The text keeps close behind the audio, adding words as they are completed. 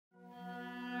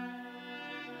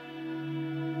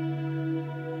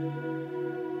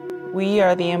We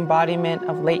are the embodiment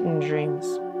of latent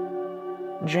dreams.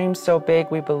 Dreams so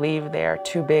big we believe they are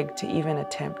too big to even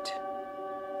attempt.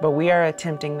 But we are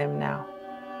attempting them now.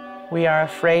 We are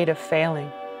afraid of failing,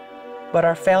 but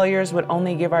our failures would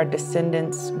only give our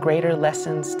descendants greater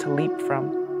lessons to leap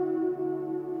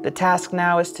from. The task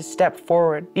now is to step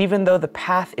forward, even though the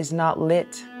path is not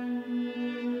lit.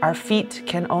 Our feet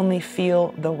can only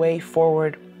feel the way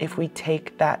forward if we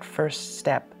take that first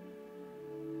step.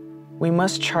 We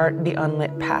must chart the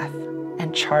unlit path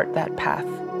and chart that path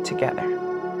together.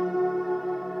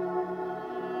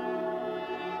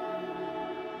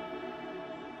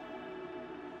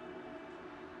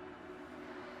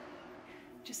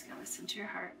 Just gotta listen to your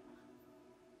heart.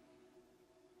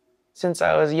 Since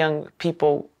I was young,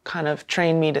 people kind of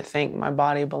trained me to think my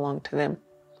body belonged to them.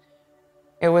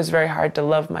 It was very hard to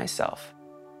love myself.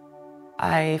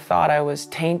 I thought I was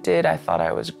tainted, I thought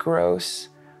I was gross,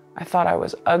 I thought I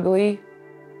was ugly.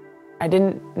 I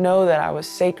didn't know that I was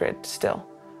sacred still.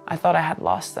 I thought I had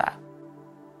lost that.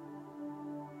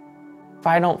 If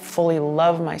I don't fully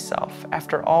love myself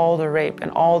after all the rape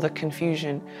and all the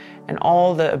confusion and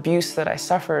all the abuse that I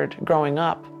suffered growing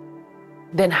up,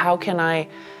 then how can I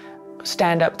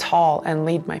stand up tall and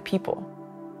lead my people?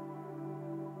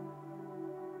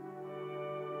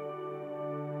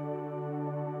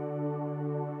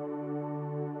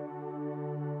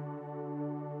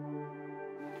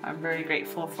 I'm very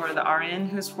grateful for the RN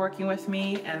who's working with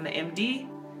me and the MD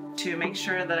to make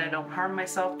sure that I don't harm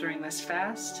myself during this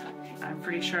fast. I'm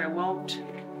pretty sure I won't,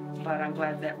 but I'm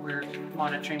glad that we're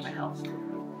monitoring my health.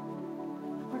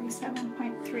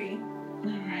 47.3. All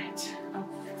right. Oh,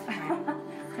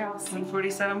 Here, I'll see.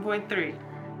 147.3.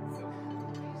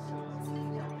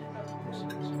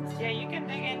 Yeah, you can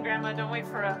dig in, Grandma. Don't wait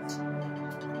for us.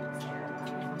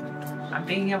 I'm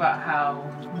thinking about how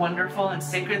wonderful and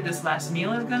sacred this last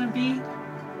meal is going to be,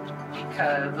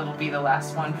 because it'll be the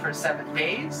last one for 7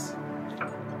 days.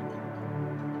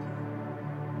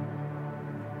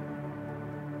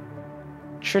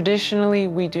 Traditionally,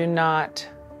 we do not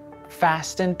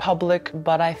fast in public,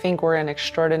 but I think we're in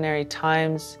extraordinary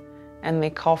times and they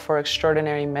call for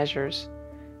extraordinary measures.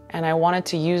 And I wanted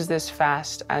to use this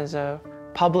fast as a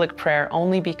public prayer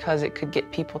only because it could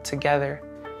get people together.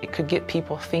 It could get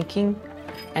people thinking,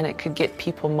 and it could get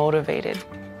people motivated.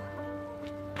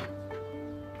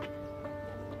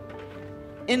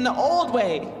 In the old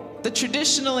way, the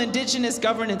traditional indigenous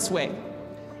governance way,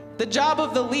 the job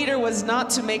of the leader was not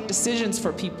to make decisions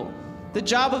for people. The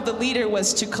job of the leader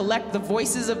was to collect the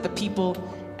voices of the people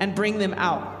and bring them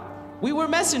out. We were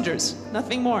messengers,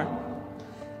 nothing more.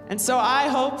 And so I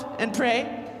hope and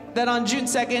pray that on June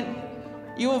 2nd,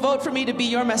 you will vote for me to be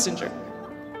your messenger,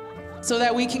 so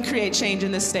that we can create change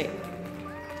in this state.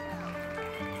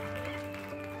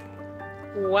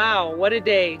 Wow, what a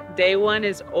day. Day one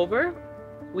is over.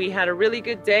 We had a really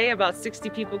good day. About 60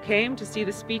 people came to see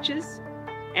the speeches,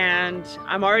 and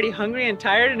I'm already hungry and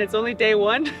tired, and it's only day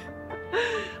one.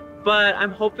 But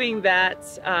I'm hoping that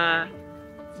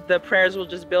the prayers will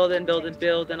just build and build and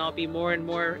build, and I'll be more and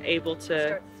more able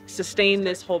to sustain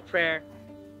this whole prayer.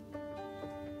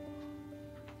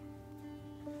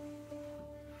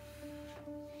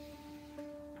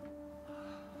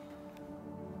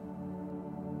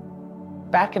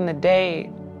 Back in the day,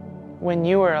 when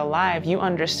you were alive, you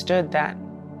understood that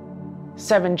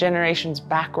 7 generations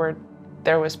backward,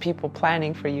 there was people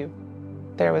planning for you.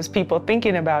 There was people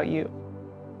thinking about you.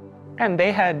 And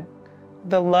they had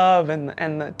the love and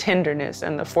the tenderness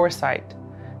and the foresight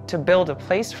to build a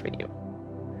place for you.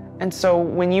 And so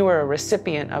when you were a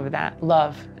recipient of that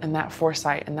love and that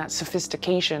foresight and that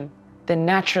sophistication, then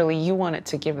naturally you wanted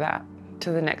to give that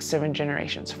to the next 7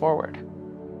 generations forward.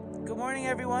 Good morning,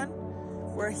 everyone.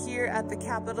 We're here at the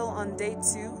Capitol on day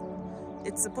 2.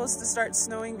 It's supposed to start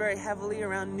snowing very heavily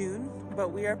around noon,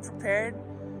 but we are prepared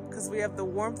because we have the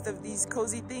warmth of these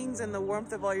cozy things and the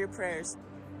warmth of all your prayers.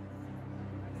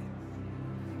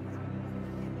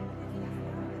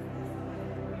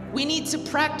 We need to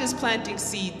practice planting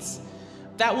seeds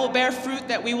that will bear fruit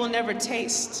that we will never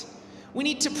taste. We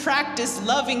need to practice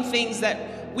loving things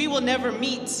that we will never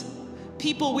meet,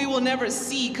 people we will never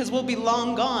see because we'll be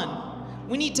long gone.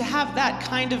 We need to have that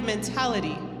kind of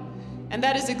mentality. And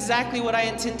that is exactly what I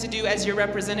intend to do as your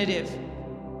representative.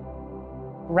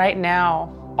 Right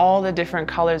now, all the different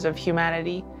colors of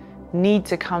humanity need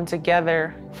to come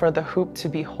together for the hoop to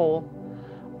be whole.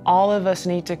 All of us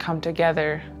need to come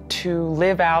together to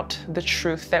live out the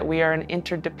truth that we are an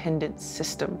interdependent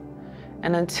system.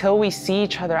 And until we see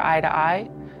each other eye to eye,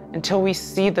 until we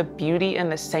see the beauty and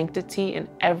the sanctity in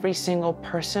every single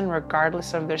person,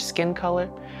 regardless of their skin color,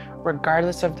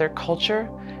 regardless of their culture,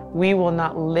 we will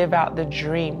not live out the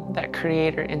dream that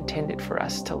Creator intended for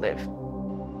us to live.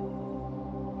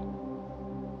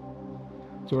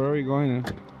 So where are we going now?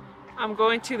 I'm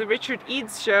going to the Richard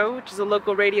Eads show, which is a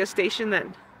local radio station that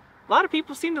a lot of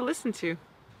people seem to listen to.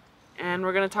 And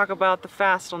we're going to talk about the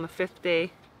fast on the 5th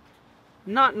day.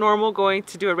 Not normal going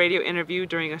to do a radio interview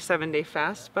during a 7-day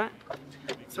fast, but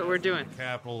that's what we're doing.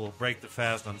 Capital will break the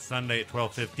fast on Sunday at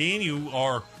 12:15. You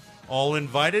are all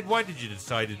invited. Why did you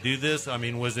decide to do this? I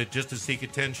mean, was it just to seek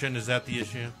attention? Is that the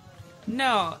issue?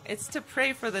 No, it's to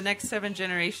pray for the next 7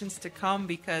 generations to come,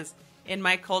 because in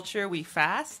my culture, we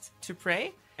fast to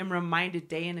pray. I'm reminded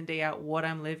day in and day out what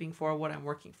I'm living for, what I'm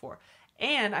working for.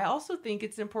 And I also think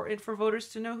it's important for voters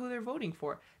to know who they're voting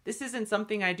for. This isn't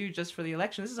something I do just for the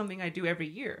election. This is something I do every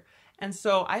year. And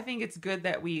so I think it's good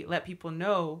that we let people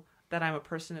know that I'm a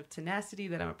person of tenacity,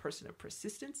 that I'm a person of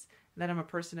persistence, that I'm a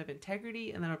person of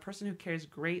integrity, and that I'm a person who cares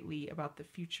greatly about the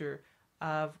future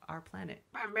of our planet.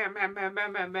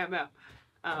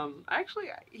 Actually,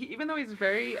 even though he's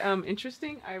very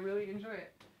interesting, I really enjoy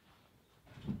it.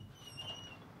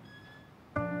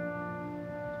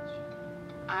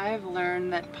 I've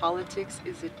learned that politics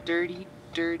is a dirty,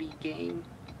 dirty game.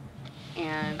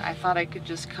 And I thought I could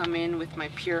just come in with my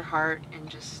pure heart and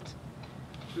just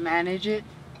manage it.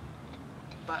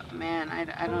 But man,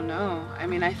 I don't know. I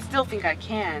mean, I still think I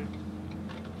can.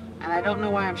 And I don't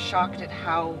know why I'm shocked at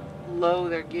how low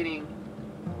they're getting.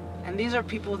 And these are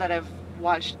people that have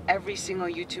watched every single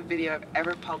YouTube video I've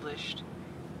ever published.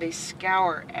 They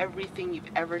scour everything you've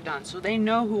ever done, so they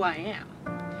know who I am.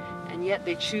 And yet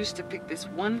they choose to pick this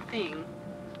one thing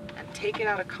and take it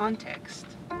out of context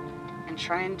and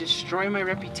try and destroy my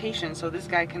reputation so this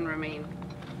guy can remain,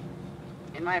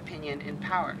 in my opinion, in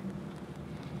power.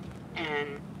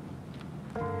 And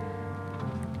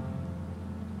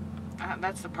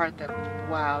that's the part that,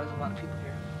 wow, there's a lot of people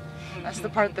here. That's the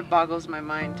part that boggles my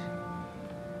mind,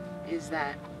 is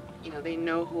that, you know, they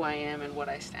know who I am and what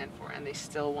I stand for, and they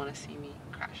still want to see me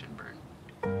crash and burn.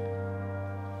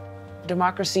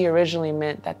 Democracy originally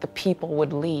meant that the people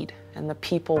would lead and the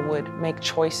people would make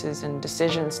choices and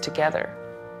decisions together.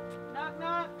 Knock,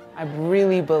 knock. I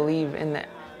really believe in the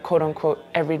quote-unquote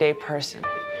everyday person.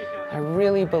 I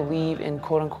really believe in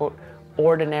quote-unquote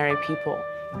ordinary people.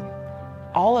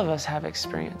 All of us have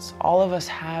experience. All of us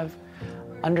have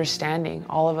understanding.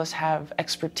 All of us have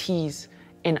expertise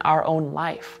in our own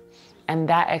life. And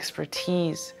that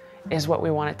expertise is what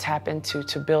we want to tap into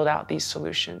to build out these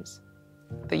solutions.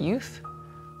 The youth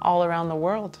all around the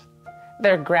world,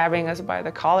 they're grabbing us by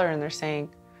the collar and they're saying,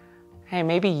 hey,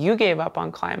 maybe you gave up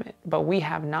on climate, but we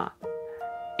have not.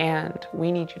 And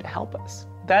we need you to help us.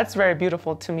 That's very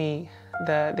beautiful to me,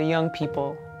 the young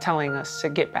people telling us to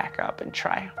get back up and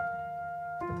try.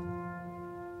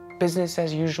 Business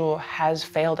as usual has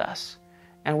failed us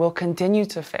and will continue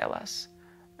to fail us.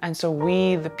 And so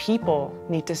we, the people,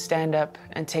 need to stand up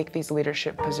and take these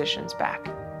leadership positions back.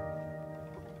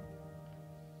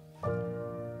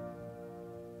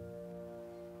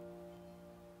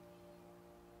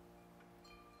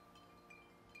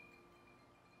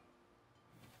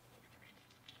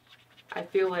 I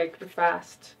feel like the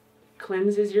fast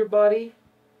cleanses your body,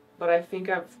 but I think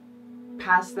I've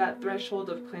passed that threshold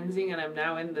of cleansing and I'm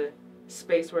now in the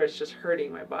space where it's just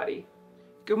hurting my body.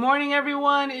 Good morning,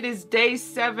 everyone. It is day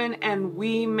 7 and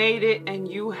we made it and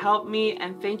you helped me,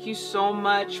 and thank you so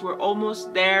much. We're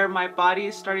almost there. My body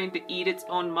is starting to eat its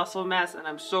own muscle mass and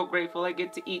I'm so grateful I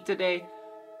get to eat today.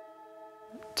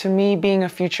 To me, being a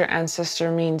future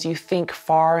ancestor means you think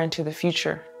far into the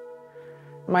future.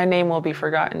 My name will be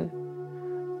forgotten,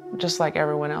 just like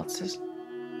everyone else's.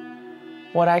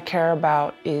 What I care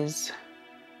about is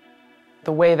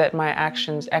the way that my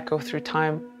actions echo through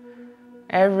time.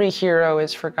 Every hero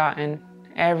is forgotten.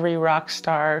 Every rock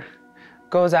star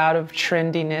goes out of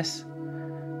trendiness.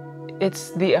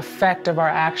 It's the effect of our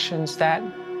actions that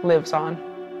lives on.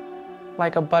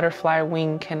 Like a butterfly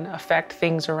wing can affect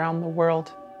things around the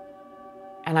world.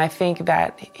 And I think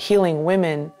that healing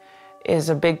women is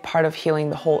a big part of healing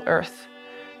the whole earth.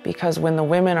 Because when the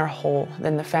women are whole,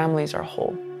 then the families are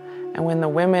whole. And when the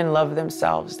women love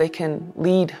themselves, they can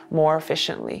lead more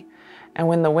efficiently. And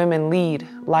when the women lead,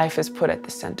 life is put at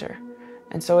the center.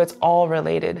 And so it's all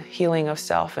related, healing of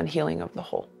self and healing of the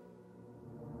whole.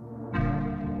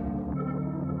 I'm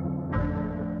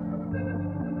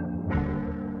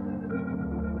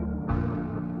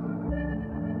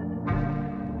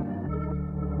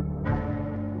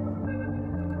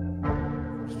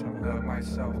just trying to love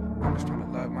myself. I'm just trying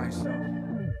to love myself.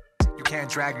 You can't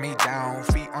drag me down.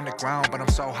 Feet on the ground, but I'm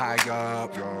so high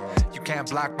up. You can't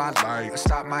block my light or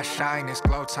stop my shine. It's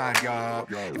glow time, yo.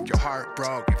 If your heart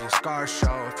broke, if your scars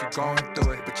show, if you're going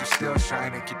through it, but you're still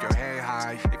shining, keep your head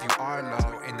high. If you are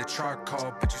low in the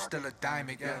charcoal, but you're still a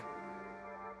diamond, yeah.